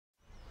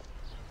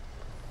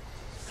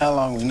How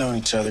long we known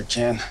each other,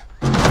 Ken?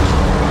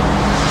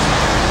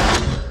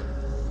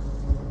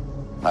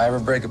 I ever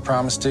break a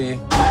promise to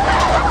you?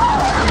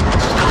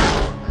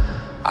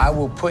 I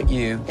will put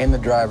you in the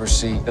driver's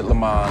seat at Le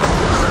Mans.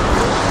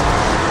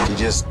 If you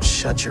just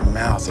shut your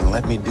mouth and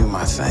let me do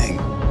my thing.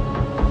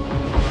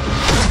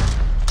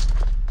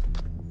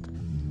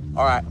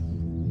 All right.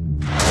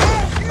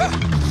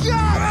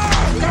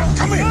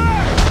 Come here.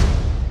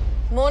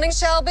 Morning,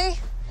 Shelby.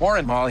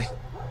 Morning, Molly.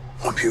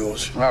 I'm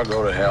yours. I'll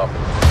go to hell.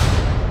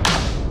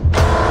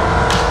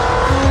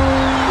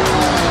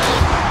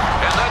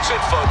 And that's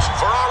it, folks.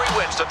 Ferrari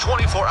wins the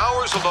 24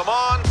 Hours of Le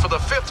Mans for the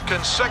 5th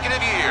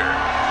consecutive year.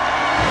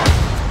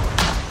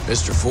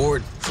 Mr.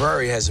 Ford,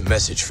 Ferrari has a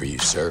message for you,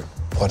 sir.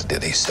 What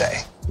did he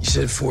say? He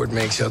said Ford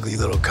makes ugly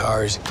little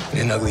cars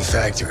in ugly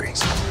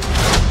factories.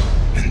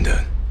 And,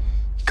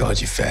 he called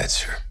you fat,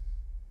 sir.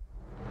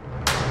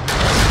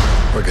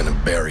 We're gonna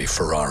bury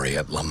Ferrari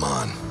at Le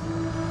Mans.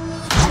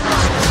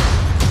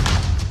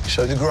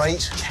 So the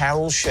great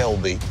Carroll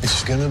Shelby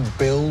is gonna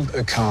build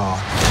a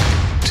car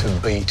to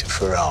beat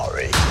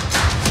Ferrari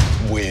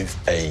with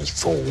a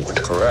Ford.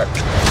 Correct.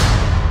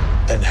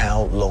 And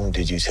how long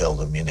did you tell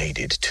them you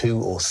needed?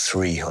 200 or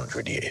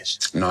 300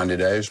 years? 90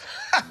 days.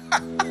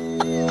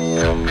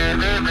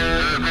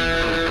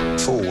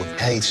 Ford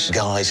hates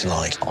guys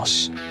like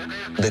us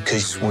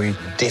because we're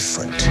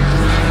different.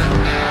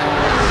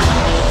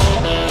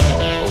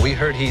 Well, we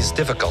heard he's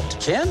difficult.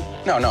 Ken?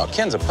 No,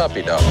 Ken's a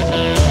puppy dog.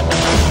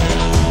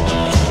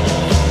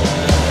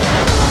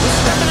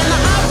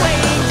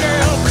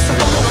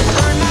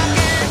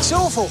 It's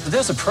awful.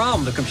 There's a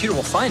problem. The computer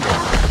will find it.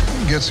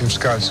 Get some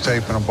scotch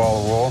tape and a ball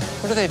of wool.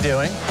 What are they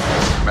doing?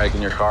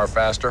 Making your car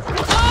faster.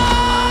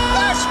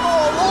 That's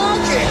more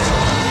like it!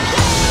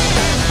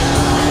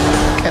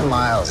 Ken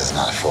Miles is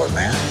not a Ford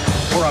man.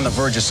 We're on the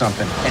verge of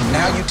something. And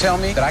now you tell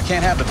me that I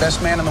can't have the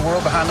best man in the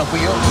world behind the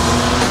wheel?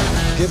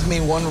 Give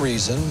me one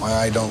reason why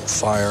I don't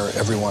fire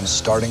everyone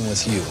starting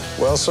with you.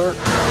 Well, sir,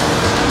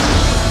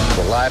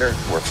 we're lighter,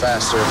 we're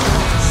faster.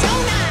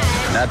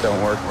 When that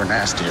don't work, we're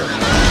nastier.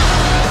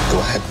 Go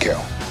ahead,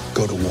 Carroll.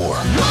 Go to war.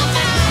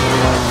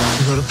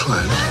 You got a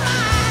plan?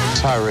 It's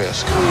high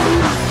risk.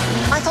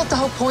 I thought the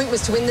whole point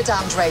was to win the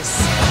damned race.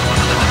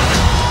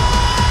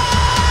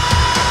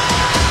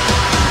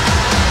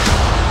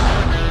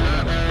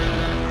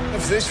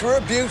 If this were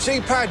a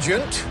beauty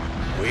pageant,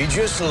 we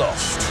just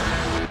lost.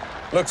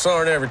 Looks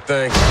aren't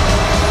everything.